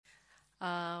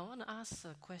I want to ask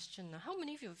a question. How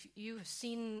many of you have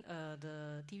seen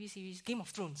the TV series Game of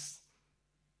Thrones?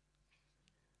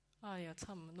 Yeah,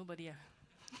 some, nobody.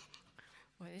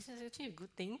 Well, is this actually a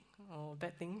good thing or a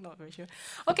bad thing? Not very sure.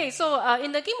 Okay, so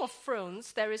in the Game of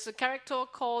Thrones, there is a character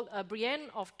called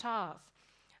Brienne of Tarth.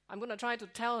 I'm going to try to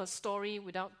tell her story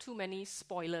without too many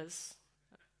spoilers.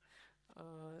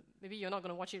 Maybe you're not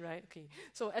going to watch it, right? Okay.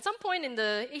 So at some point in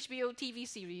the HBO TV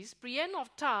series, Brienne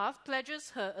of Tarth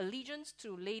pledges her allegiance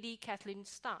to Lady Catelyn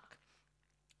Stark.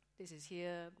 This is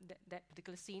here, that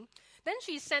particular scene. Then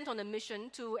she's sent on a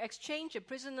mission to exchange a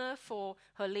prisoner for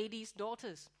her lady's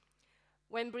daughters.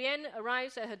 When Brienne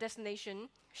arrives at her destination,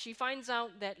 she finds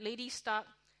out that Lady Stark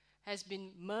has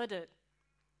been murdered.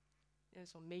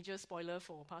 There's a major spoiler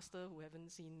for pastor who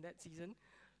haven't seen that season.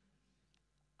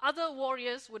 Other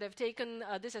warriors would have taken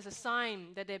this as a sign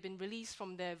that they've been released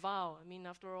from their vow. I mean,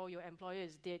 after all, your employer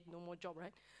is dead, no more job,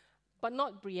 right? But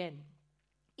not Brienne.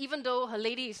 Even though her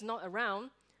lady is not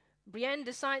around, Brienne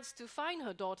decides to find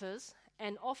her daughters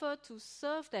and offer to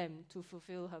serve them to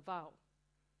fulfill her vow.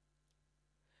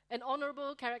 An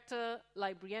honorable character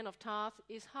like Brienne of Tarth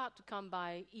is hard to come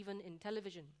by even in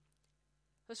television.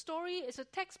 Her story is a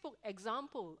textbook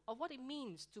example of what it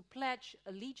means to pledge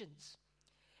allegiance.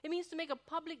 It means to make a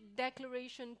public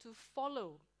declaration to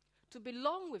follow, to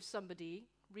belong with somebody,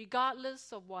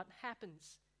 regardless of what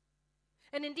happens.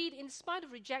 And indeed, in spite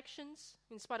of rejections,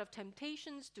 in spite of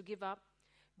temptations to give up,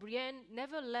 Brienne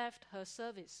never left her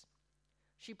service.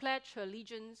 She pledged her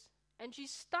allegiance, and she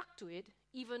stuck to it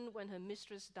even when her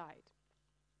mistress died.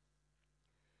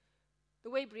 The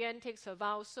way Brienne takes her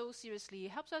vows so seriously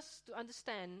helps us to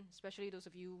understand, especially those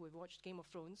of you who have watched Game of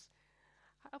Thrones,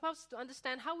 help us to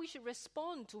understand how we should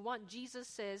respond to what Jesus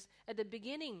says at the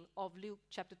beginning of Luke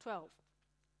chapter 12.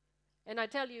 And I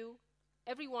tell you,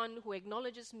 everyone who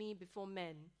acknowledges me before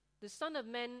men, the Son of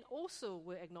Man also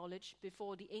will acknowledge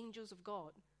before the angels of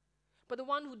God. But the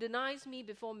one who denies me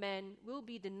before men will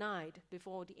be denied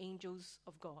before the angels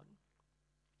of God.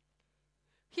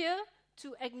 Here,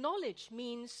 to acknowledge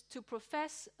means to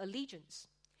profess allegiance.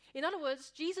 In other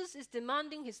words, Jesus is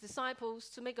demanding his disciples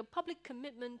to make a public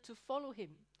commitment to follow him,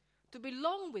 to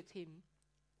belong with him,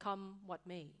 come what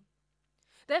may.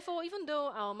 Therefore, even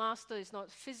though our Master is not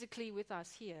physically with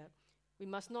us here, we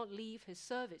must not leave his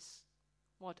service,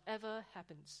 whatever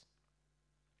happens.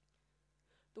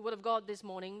 The Word of God this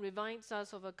morning reminds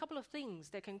us of a couple of things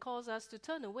that can cause us to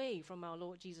turn away from our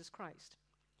Lord Jesus Christ.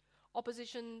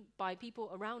 Opposition by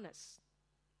people around us,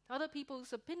 other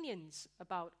people's opinions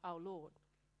about our Lord.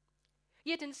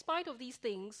 Yet in spite of these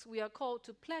things, we are called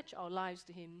to pledge our lives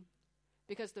to him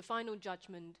because the final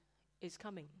judgment is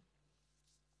coming.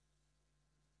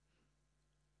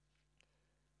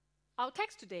 Our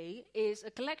text today is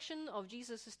a collection of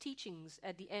Jesus' teachings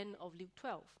at the end of Luke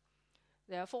 12.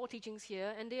 There are 4 teachings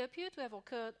here, and they appear to have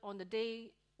occurred on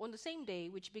the same day,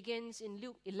 which begins in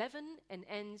Luke 11 and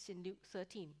ends in Luke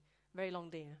 13. Very long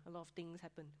day, a lot of things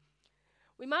happen.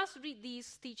 We must read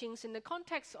these teachings in the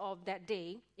context of that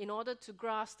day in order to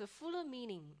grasp the fuller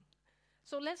meaning.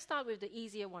 So let's start with the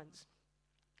easier ones.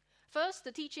 First,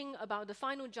 the teaching about the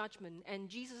final judgment and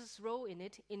Jesus' role in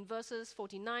it in verses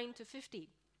 49 to 50.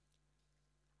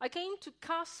 I came to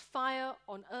cast fire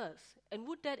on earth, and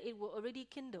would that it were already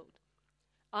kindled.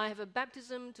 I have a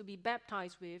baptism to be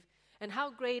baptized with, and how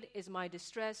great is my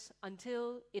distress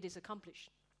until it is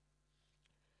accomplished.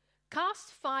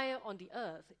 Cast fire on the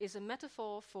earth is a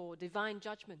metaphor for divine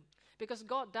judgment, because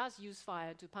God does use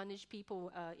fire to punish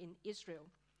people in Israel.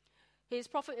 His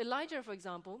prophet Elijah, for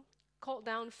example, called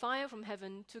down fire from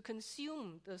heaven to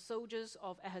consume the soldiers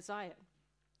of Ahaziah.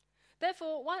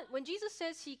 Therefore, when Jesus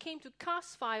says he came to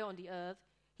cast fire on the earth,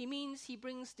 he means he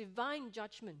brings divine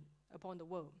judgment upon the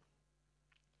world.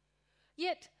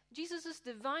 Yet, Jesus'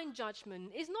 divine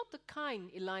judgment is not the kind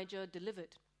Elijah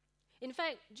delivered. In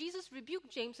fact, Jesus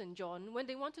rebuked James and John when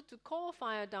they wanted to call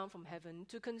fire down from heaven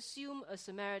to consume a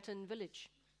Samaritan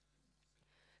village.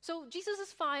 So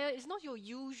Jesus' fire is not your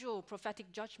usual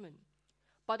prophetic judgment,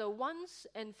 but a once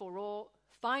and for all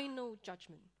final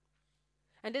judgment.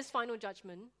 And this final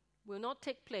judgment will not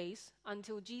take place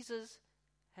until Jesus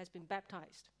has been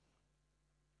baptized.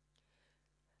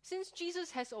 Since Jesus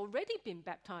has already been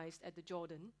baptized at the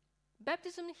Jordan,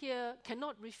 baptism here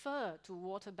cannot refer to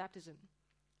water baptism.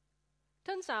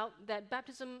 Turns out that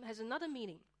baptism has another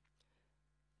meaning,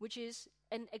 which is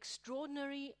an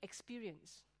extraordinary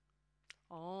experience.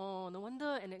 Oh, no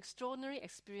wonder an extraordinary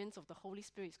experience of the Holy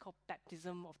Spirit is called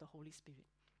baptism of the Holy Spirit.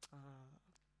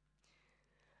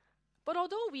 But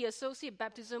although we associate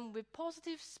baptism with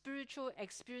positive spiritual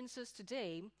experiences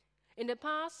today, in the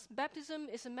past, baptism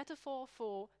is a metaphor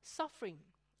for suffering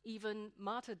even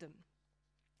martyrdom.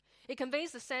 It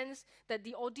conveys the sense that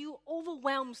the ordeal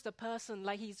overwhelms the person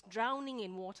like he's drowning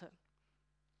in water.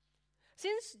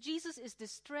 Since Jesus is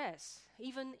distressed,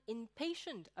 even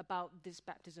impatient about this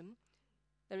baptism,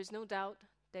 there is no doubt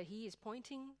that he is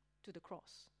pointing to the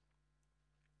cross.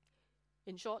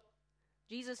 In short,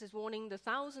 Jesus is warning the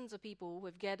thousands of people who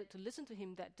have gathered to listen to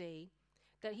him that day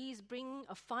that he is bringing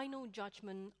a final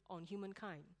judgment on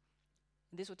humankind.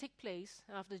 And this will take place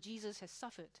after Jesus has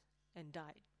suffered and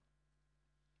died.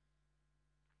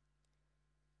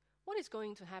 What is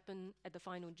going to happen at the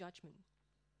final judgment?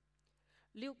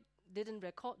 Luke didn't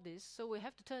record this, so we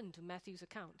have to turn to Matthew's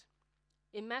account.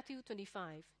 In Matthew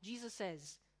 25, Jesus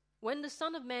says, "When the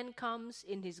Son of Man comes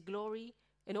in his glory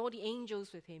and all the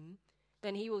angels with him,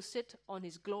 then he will sit on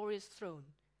his glorious throne.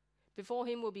 Before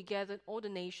him will be gathered all the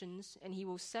nations, and he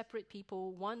will separate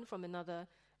people one from another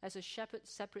as a shepherd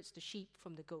separates the sheep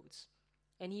from the goats.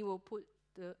 And he will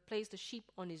place the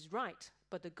sheep on his right,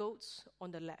 but the goats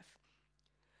on the left.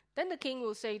 Then the king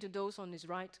will say to those on his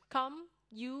right, 'Come,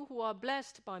 you who are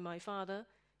blessed by my Father,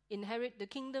 inherit the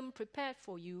kingdom prepared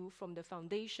for you from the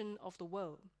foundation of the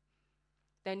world.'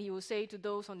 Then he will say to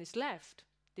those on his left,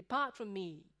 'Depart from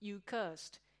me, you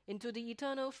cursed, into the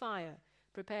eternal fire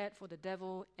prepared for the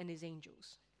devil and his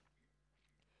angels.'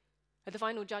 At the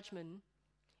final judgment,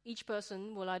 each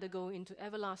person will either go into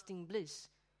everlasting bliss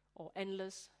or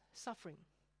endless suffering.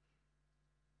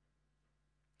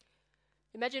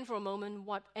 Imagine for a moment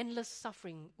what endless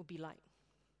suffering would be like.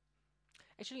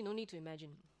 Actually, no need to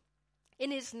imagine.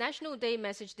 In his National Day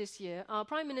message this year, our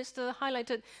Prime Minister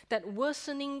highlighted that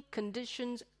worsening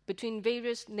conditions between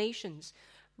various nations,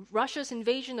 Russia's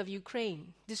invasion of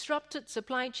Ukraine, disrupted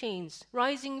supply chains,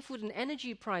 rising food and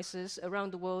energy prices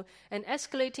around the world, and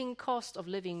escalating cost of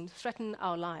living threaten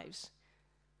our lives.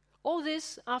 All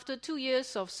this after 2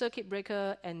 years of circuit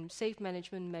breaker and safe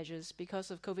management measures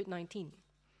because of COVID-19.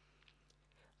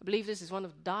 I believe this is one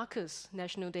of the darkest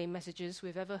National Day messages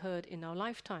we've ever heard in our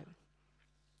lifetime.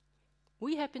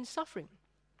 We have been suffering,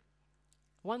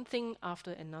 one thing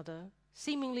after another,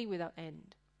 seemingly without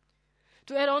end.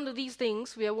 To add on to these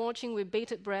things, we are watching with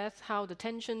bated breath how the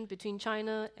tension between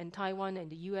China and Taiwan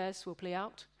and the US will play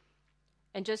out.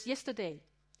 And just yesterday,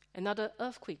 another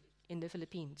earthquake in the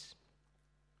Philippines.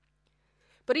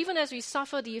 But even as we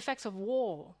suffer the effects of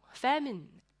war,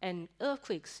 famine, and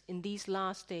earthquakes in these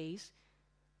last days,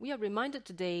 we are reminded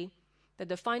today that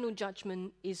the final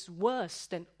judgment is worse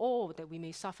than all that we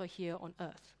may suffer here on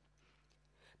earth.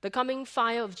 The coming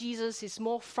fire of Jesus is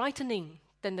more frightening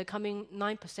than the coming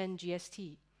 9%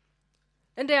 GST.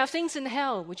 And there are things in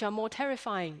hell which are more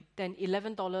terrifying than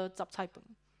 $11 zaptaipun.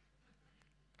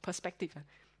 Perspective.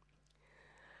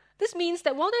 This means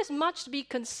that while there's much to be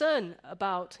concerned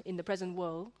about in the present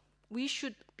world, we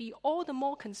should be all the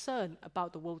more concerned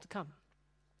about the world to come.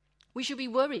 We should be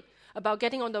worried about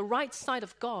getting on the right side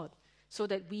of God so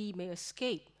that we may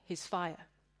escape his fire.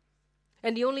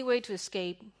 And the only way to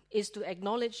escape is to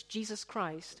acknowledge Jesus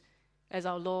Christ as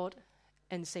our Lord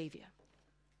and Savior.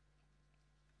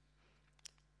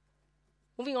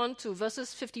 Moving on to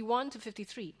verses 51 to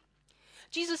 53.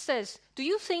 Jesus says, "Do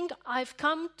you think I've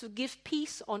come to give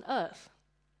peace on earth?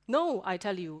 No, I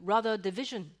tell you, rather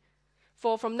division.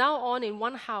 For from now on in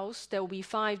one house there will be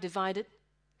 5 divided,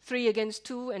 3 against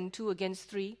 2 and 2 against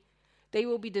 3. They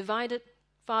will be divided,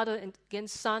 father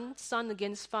against son, son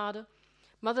against father,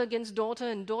 mother against daughter,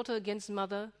 and daughter against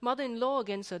mother, mother-in-law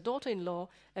against her daughter-in-law,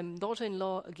 and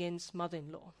daughter-in-law against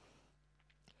mother-in-law."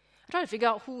 I try to figure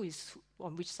out who is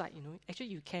on which side, Actually,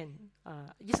 you can.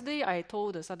 Yesterday, I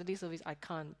told the Saturday service I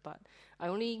can't, but I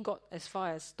only got as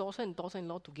far as daughter and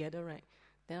daughter-in-law together, right?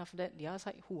 Then after that, the other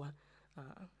side, who?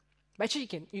 But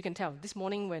actually, you can tell. This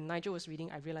morning when Nigel was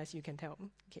reading, I realized you can tell.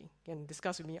 Okay, you can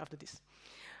discuss with me after this.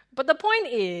 But the point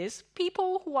is,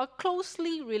 people who are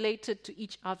closely related to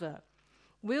each other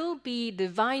will be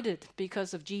divided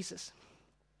because of Jesus.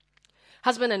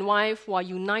 Husband and wife who are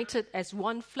united as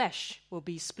one flesh will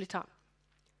be split up.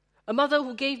 A mother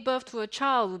who gave birth to a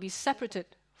child will be separated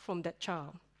from that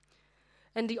child.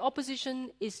 And the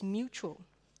opposition is mutual.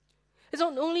 It's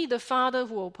not only the father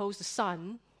who will oppose the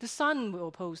son will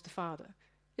oppose the father.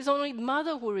 It's not only the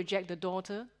mother who will reject the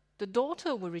daughter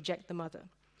will reject the mother.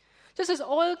 Just as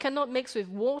oil cannot mix with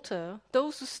water,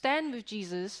 those who stand with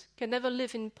Jesus can never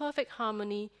live in perfect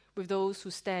harmony with those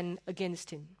who stand against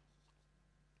him.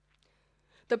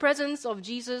 The presence of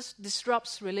Jesus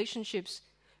disrupts relationships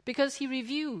because he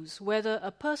reveals whether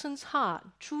a person's heart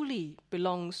truly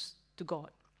belongs to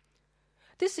God.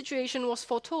 This situation was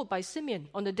foretold by Simeon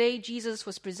on the day Jesus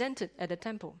was presented at the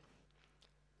temple.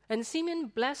 And Simeon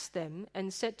blessed them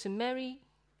and said to Mary,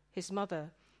 his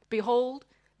mother, "Behold,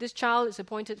 This child is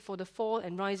appointed for the fall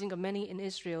and rising of many in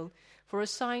Israel, for a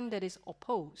sign that is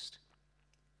opposed.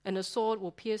 And a sword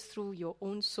will pierce through your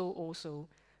own soul also,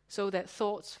 so that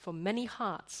thoughts from many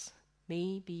hearts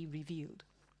may be revealed.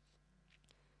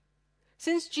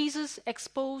 Since Jesus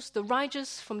exposed the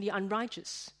righteous from the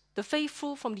unrighteous, the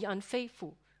faithful from the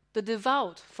unfaithful, the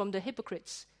devout from the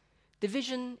hypocrites,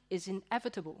 division is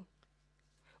inevitable.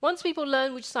 Once people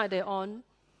learn which side they're on,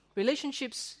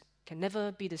 relationships can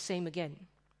never be the same again.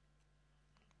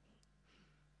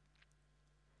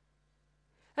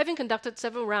 Having conducted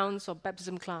several rounds of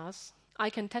baptism class, I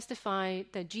can testify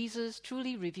that Jesus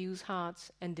truly reveals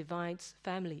hearts and divides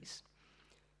families.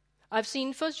 I've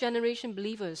seen first-generation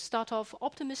believers start off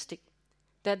optimistic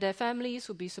that their families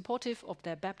will be supportive of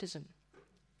their baptism.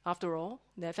 After all,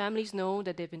 their families know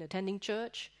that they've been attending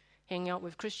church, hanging out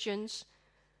with Christians.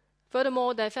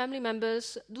 Furthermore, their family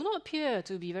members do not appear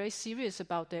to be very serious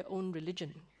about their own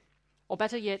religion. Or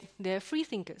better yet, they're free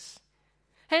thinkers.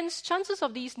 Hence, chances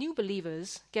of these new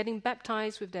believers getting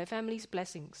baptized with their family's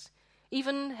blessings,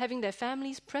 even having their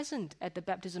families present at the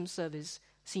baptism service,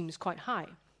 seems quite high.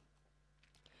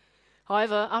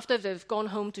 However, after they've gone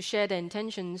home to share their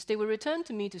intentions, they will return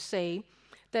to me to say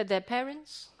that their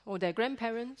parents or their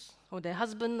grandparents or their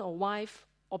husband or wife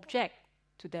object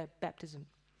to their baptism.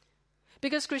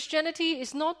 Because Christianity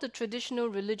is not the traditional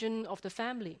religion of the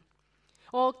family.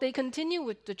 Or they continue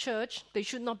with the church, they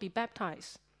should not be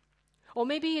baptized. Or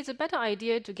maybe it's a better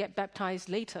idea to get baptized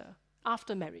later,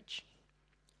 after marriage.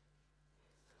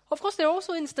 Of course, there are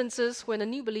also instances when a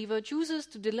new believer chooses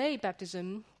to delay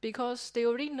baptism because they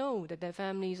already know that their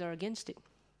families are against it.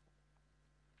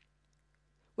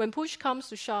 When push comes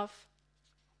to shove,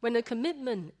 when a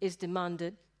commitment is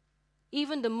demanded,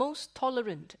 even the most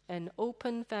tolerant and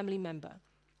open family member,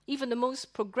 even the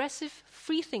most progressive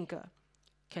freethinker,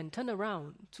 can turn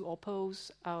around to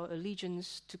oppose our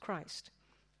allegiance to Christ.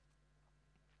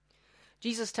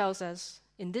 Jesus tells us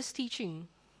in this teaching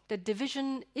that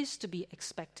division is to be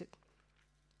expected.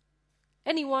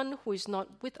 Anyone who is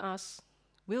not with us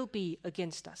will be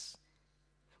against us.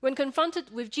 When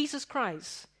confronted with Jesus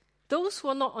Christ, those who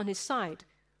are not on his side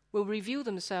will reveal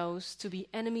themselves to be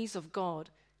enemies of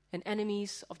God and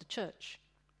enemies of the church.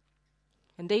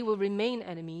 And they will remain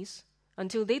enemies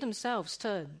until they themselves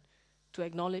turn to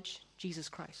acknowledge Jesus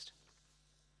Christ.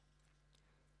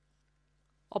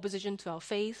 Opposition to our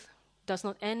faith does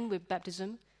not end with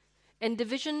baptism, and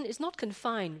division is not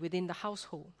confined within the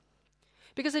household.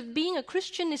 Because if being a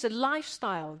Christian is a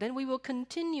lifestyle, then we will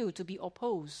continue to be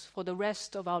opposed for the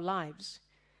rest of our lives.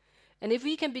 And if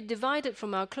we can be divided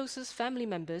from our closest family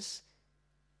members,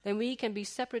 then we can be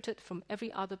separated from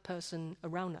every other person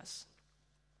around us.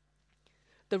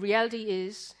 The reality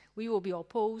is we will be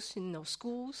opposed in our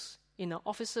schools, in our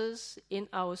offices, in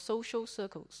our social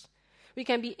circles. We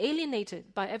can be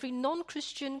alienated by every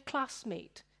non-Christian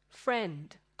classmate,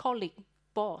 friend, colleague,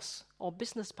 boss, or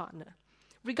business partner,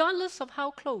 regardless of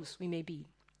how close we may be.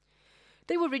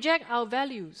 They will reject our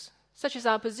values, such as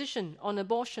our position on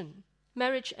abortion,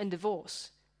 marriage and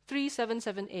divorce,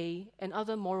 377A, and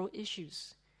other moral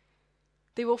issues.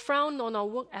 They will frown on our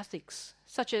work ethics,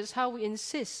 such as how we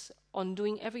insist on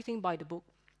doing everything by the book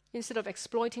instead of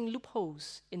exploiting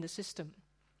loopholes in the system.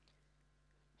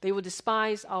 They will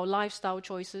despise our lifestyle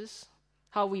choices,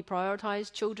 how we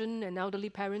prioritize children and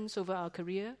elderly parents over our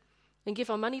career, and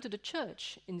give our money to the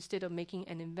church instead of making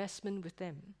an investment with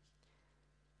them.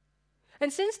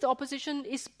 And since the opposition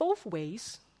is both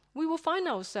ways, we will find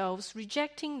ourselves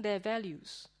rejecting their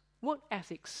values, work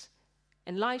ethics,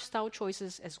 and lifestyle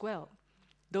choices as well,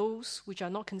 those which are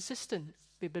not consistent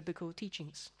with biblical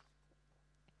teachings.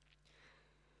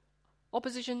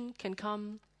 Opposition can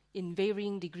come in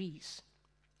varying degrees.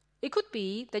 It could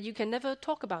be that you can never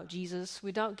talk about Jesus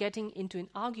without getting into an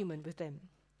argument with them.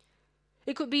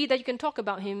 It could be that you can talk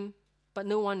about him, but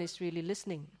no one is really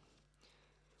listening.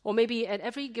 Or maybe at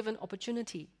every given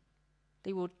opportunity,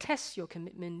 they will test your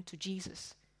commitment to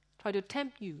Jesus, try to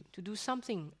tempt you to do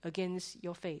something against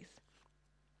your faith.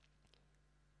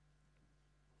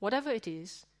 Whatever it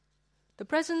is, the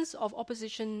presence of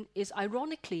opposition is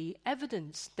ironically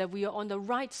evidence that we are on the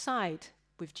right side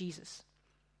with Jesus.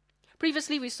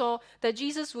 Previously, we saw that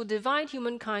Jesus will divide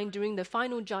humankind during the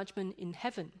final judgment in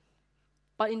heaven.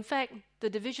 But in fact, the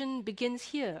division begins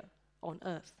here on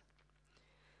earth.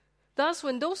 Thus,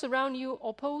 when those around you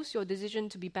oppose your decision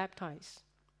to be baptized,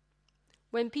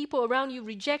 when people around you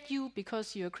reject you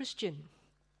because you're a Christian,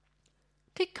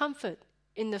 take comfort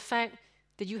in the fact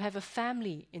that you have a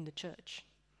family in the church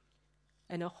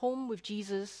and a home with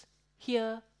Jesus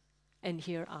here and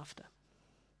hereafter.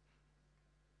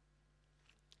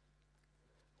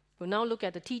 We'll now look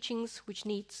at the teachings which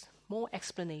needs more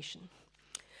explanation.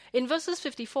 In verses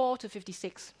 54 to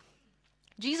 56,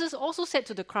 Jesus also said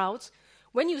to the crowds,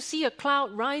 "When you see a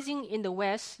cloud rising in the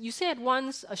west, you say at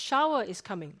once, 'A shower is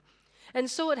coming.' And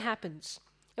so it happens.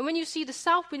 And when you see the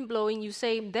south wind blowing, you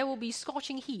say, 'There will be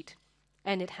scorching heat.'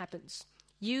 And it happens.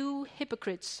 You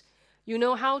hypocrites, you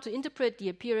know how to interpret the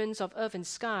appearance of earth and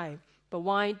sky, but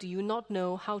why do you not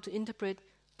know how to interpret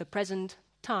the present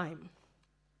time?"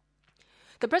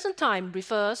 The present time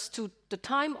refers to the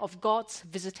time of God's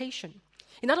visitation.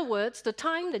 In other words, the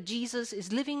time that Jesus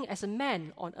is living as a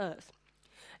man on earth.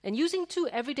 And using two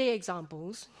everyday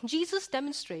examples, Jesus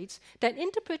demonstrates that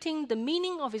interpreting the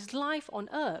meaning of his life on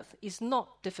earth is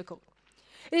not difficult.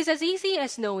 It is as easy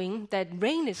as knowing that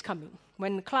rain is coming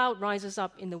when the cloud rises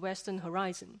up in the western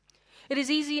horizon. It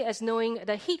is easy as knowing that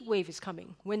a heat wave is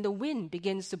coming when the wind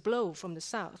begins to blow from the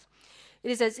south. It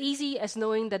is as easy as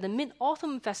knowing that the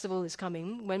Mid-Autumn Festival is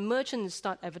coming when merchants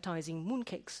start advertising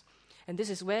mooncakes. And this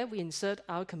is where we insert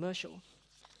our commercial.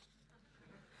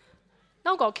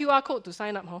 Now got QR code to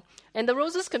sign up, huh? And the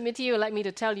Roses Committee would like me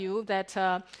to tell you that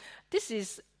this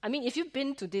is, if you've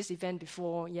been to this event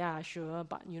before, yeah, sure,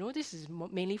 but this is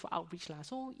mainly for outreach.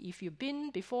 So if you've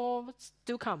been before,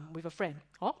 still come with a friend.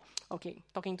 Oh, okay,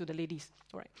 talking to the ladies.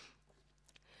 All right.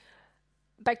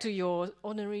 Back to your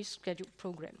ordinary scheduled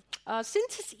program.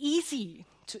 Since it's easy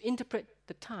to interpret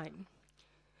the time,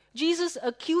 Jesus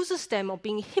accuses them of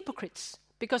being hypocrites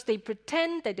because they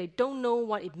pretend that they don't know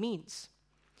what it means.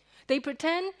 They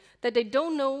pretend that they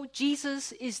don't know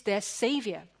Jesus is their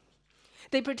Savior.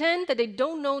 They pretend that they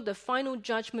don't know the final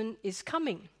judgment is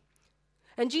coming.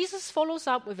 And Jesus follows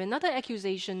up with another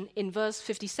accusation in verse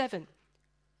 57.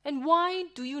 "And why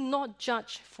do you not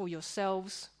judge for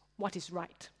yourselves what is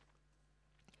right?"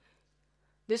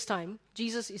 This time,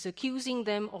 Jesus is accusing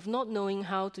them of not knowing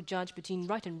how to judge between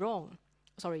right and wrong.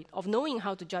 Of knowing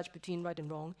how to judge between right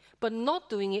and wrong, but not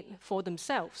doing it for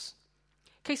themselves.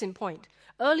 Case in point,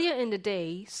 earlier in the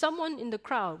day, someone in the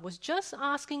crowd was just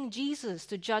asking Jesus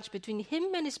to judge between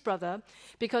him and his brother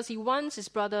because he wants his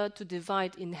brother to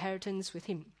divide inheritance with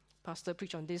him. Pastor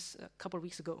preached on this a couple of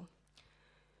weeks ago.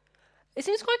 It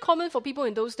seems quite common for people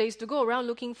in those days to go around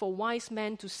looking for wise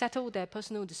men to settle their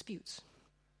personal disputes.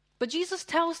 But Jesus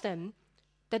tells them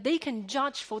that they can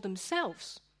judge for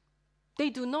themselves. They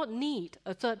do not need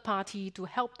a third party to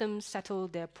help them settle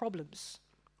their problems.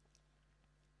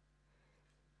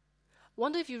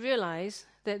 Wonder if you realize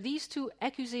that these two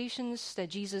accusations that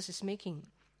Jesus is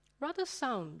making rather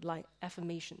sound like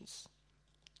affirmations.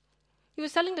 He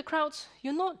was telling the crowds,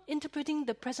 "You're not interpreting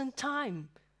the present time,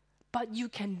 but you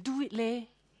can do it, leh.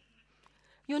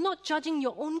 You're not judging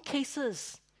your own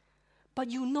cases, but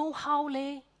you know how,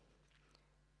 leh."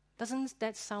 Doesn't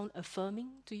that sound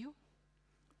affirming to you?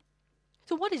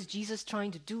 So what is Jesus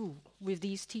trying to do with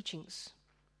these teachings?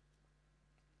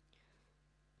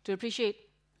 To appreciate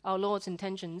our Lord's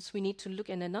intentions, we need to look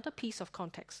at another piece of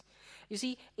context. You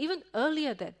see, even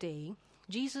earlier that day,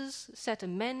 Jesus set a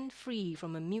man free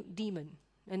from a mute demon,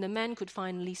 and the man could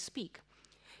finally speak.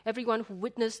 Everyone who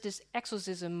witnessed this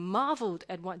exorcism marveled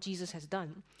at what Jesus has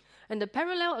done. And the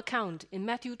parallel account in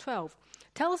Matthew 12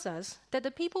 tells us that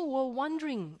the people were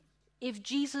wondering if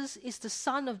Jesus is the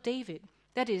son of David,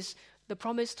 that is, the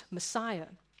promised Messiah.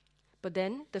 But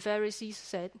then the Pharisees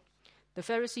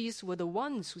were the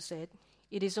ones who said,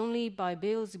 "It is only by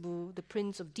Beelzebul, the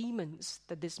prince of demons,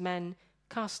 that this man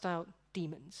cast out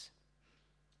demons."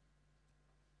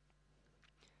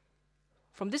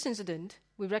 From this incident,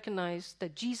 we recognize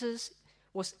that Jesus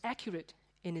was accurate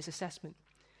in his assessment.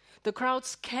 The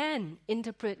crowds can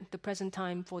interpret the present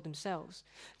time for themselves.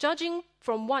 Judging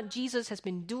from what Jesus has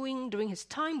been doing during his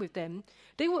time with them,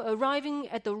 they were arriving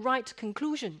at the right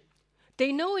conclusion.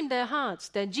 They know in their hearts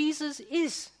that Jesus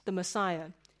is the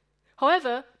Messiah.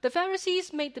 However, the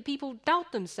Pharisees made the people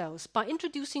doubt themselves by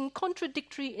introducing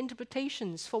contradictory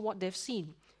interpretations for what they've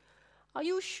seen. "Are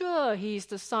you sure he is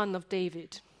the son of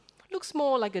David? Looks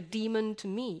more like a demon to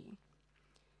me."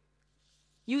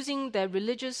 Using their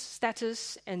religious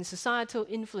status and societal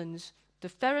influence, the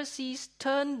Pharisees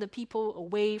turned the people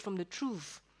away from the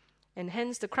truth, and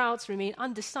hence the crowds remained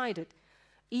undecided,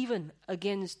 even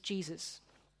against Jesus.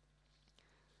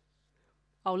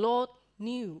 Our Lord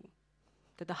knew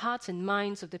that the hearts and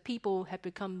minds of the people had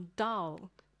become dull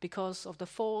because of the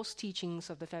false teachings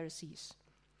of the Pharisees.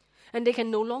 And they can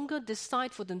no longer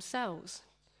decide for themselves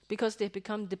because they've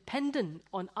become dependent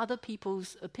on other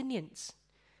people's opinions.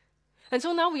 And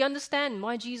so now we understand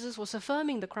why Jesus was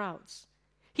affirming the crowds.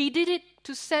 He did it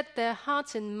to set their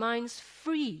hearts and minds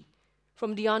free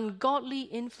from the ungodly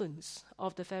influence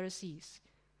of the Pharisees.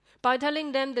 By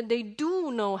telling them that they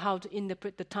do know how to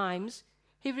interpret the times,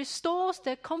 he restores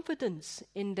their confidence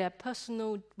in their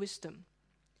personal wisdom.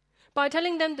 By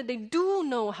telling them that they do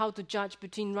know how to judge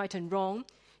between right and wrong,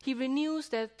 he renews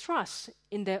their trust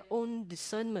in their own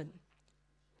discernment.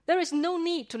 There is no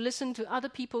need to listen to other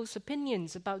people's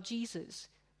opinions about Jesus.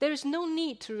 There is no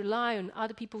need to rely on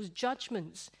other people's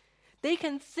judgments. They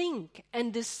can think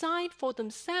and decide for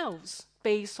themselves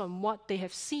based on what they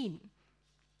have seen.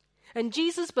 And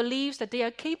Jesus believes that they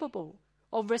are capable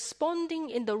of responding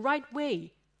in the right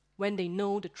way when they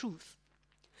know the truth.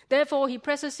 Therefore, he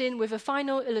presses in with a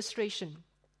final illustration.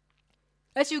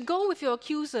 As you go with your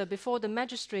accuser before the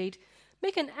magistrate,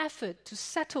 make an effort to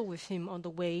settle with him on the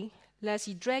way, lest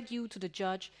he drag you to the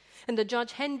judge, and the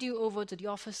judge hand you over to the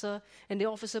officer, and the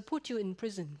officer put you in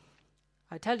prison.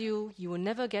 I tell you, you will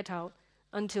never get out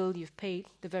until you've paid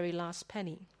the very last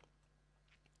penny.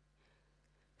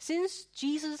 Since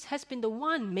Jesus has been the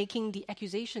one making the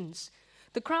accusations,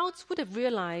 the crowds would have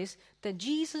realized that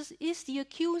Jesus is the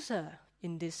accuser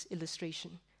in this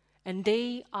illustration, and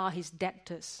they are his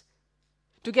debtors.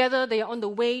 Together they are on the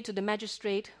way to the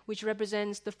magistrate, which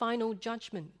represents the final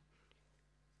judgment.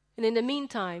 And in the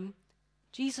meantime,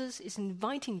 Jesus is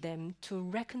inviting them to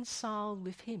reconcile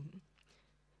with him.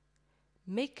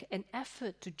 Make an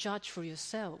effort to judge for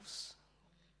yourselves.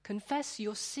 Confess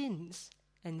your sins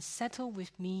and settle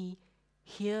with me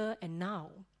here and now.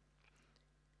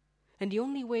 And the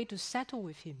only way to settle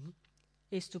with him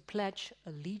is to pledge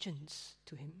allegiance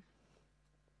to him.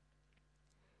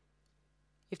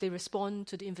 If they respond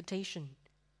to the invitation,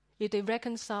 if they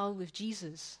reconcile with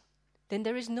Jesus, then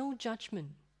there is no judgment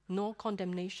nor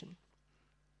condemnation.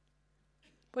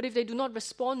 But if they do not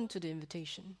respond to the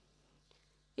invitation,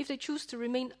 if they choose to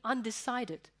remain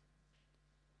undecided,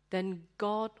 then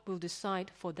God will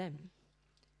decide for them.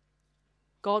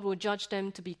 God will judge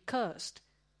them to be cursed,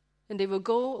 and they will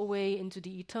go away into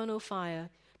the eternal fire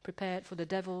prepared for the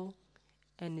devil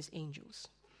and his angels.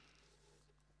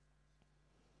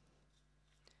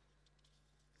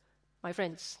 My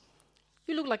friends,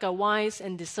 you look like a wise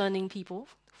and discerning people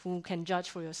who can judge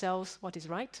for yourselves what is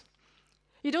right.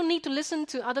 You don't need to listen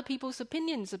to other people's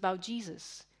opinions about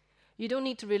Jesus. You don't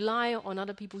need to rely on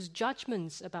other people's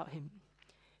judgments about him.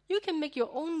 You can make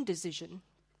your own decision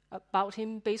about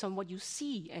him based on what you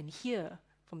see and hear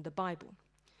from the Bible.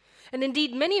 And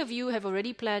indeed, many of you have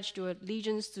already pledged your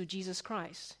allegiance to Jesus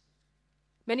Christ.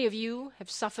 Many of you have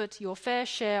suffered your fair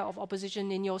share of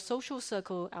opposition in your social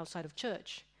circle outside of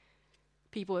church.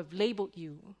 People have labeled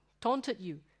you, taunted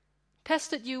you,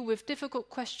 tested you with difficult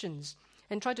questions,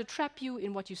 and tried to trap you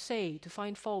in what you say to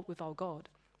find fault with our God.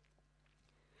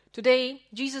 Today,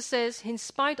 Jesus says, in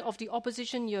spite of the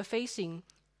opposition you're facing,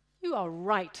 you are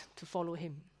right to follow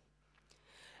him.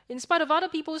 In spite of other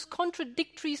people's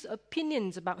contradictory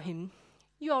opinions about him,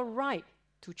 you are right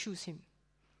to choose him.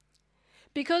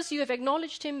 Because you have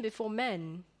acknowledged him before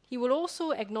men, he will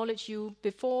also acknowledge you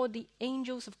before the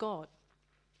angels of God.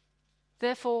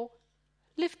 Therefore,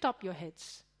 lift up your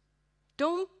heads.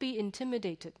 Don't be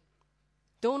intimidated.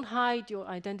 Don't hide your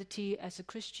identity as a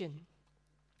Christian.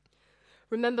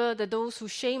 Remember that those who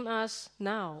shame us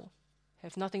now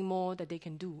have nothing more that they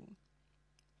can do.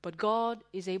 But God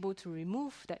is able to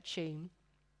remove that shame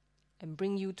and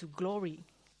bring you to glory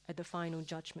at the final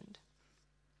judgment.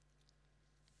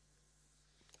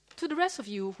 To the rest of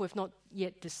you who have not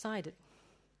yet decided,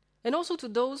 and also to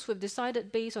those who have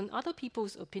decided based on other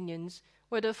people's opinions,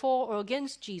 whether for or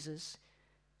against Jesus,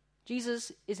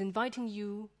 Jesus is inviting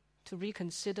you to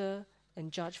reconsider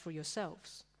and judge for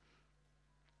yourselves.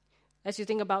 As you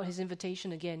think about his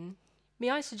invitation again,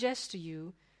 may I suggest to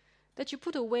you that you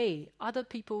put away other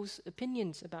people's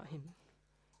opinions about him.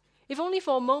 If only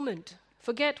for a moment,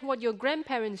 forget what your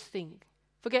grandparents think,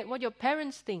 forget what your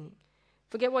parents think,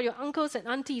 forget what your uncles and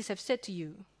aunties have said to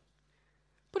you.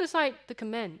 Put aside the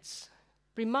comments,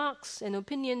 remarks, and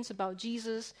opinions about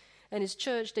Jesus and his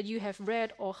church that you have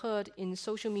read or heard in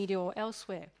social media or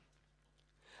elsewhere.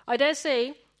 I dare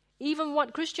say, even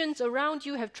what Christians around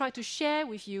you have tried to share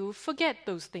with you, forget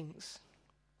those things.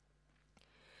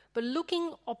 But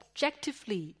looking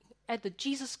objectively at the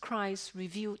Jesus Christ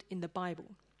revealed in the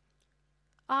Bible,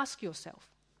 ask yourself,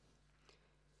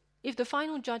 if the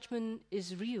final judgment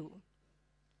is real,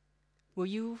 will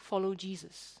you follow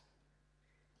Jesus?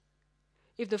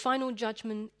 If the final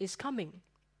judgment is coming,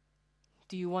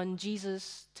 do you want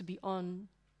Jesus to be on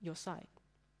your side?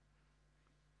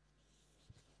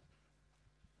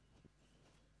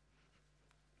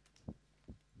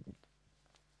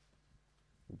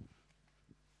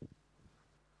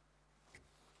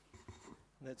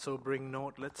 Let's so bring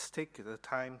note. Let's take the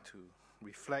time to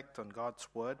reflect on God's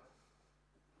word.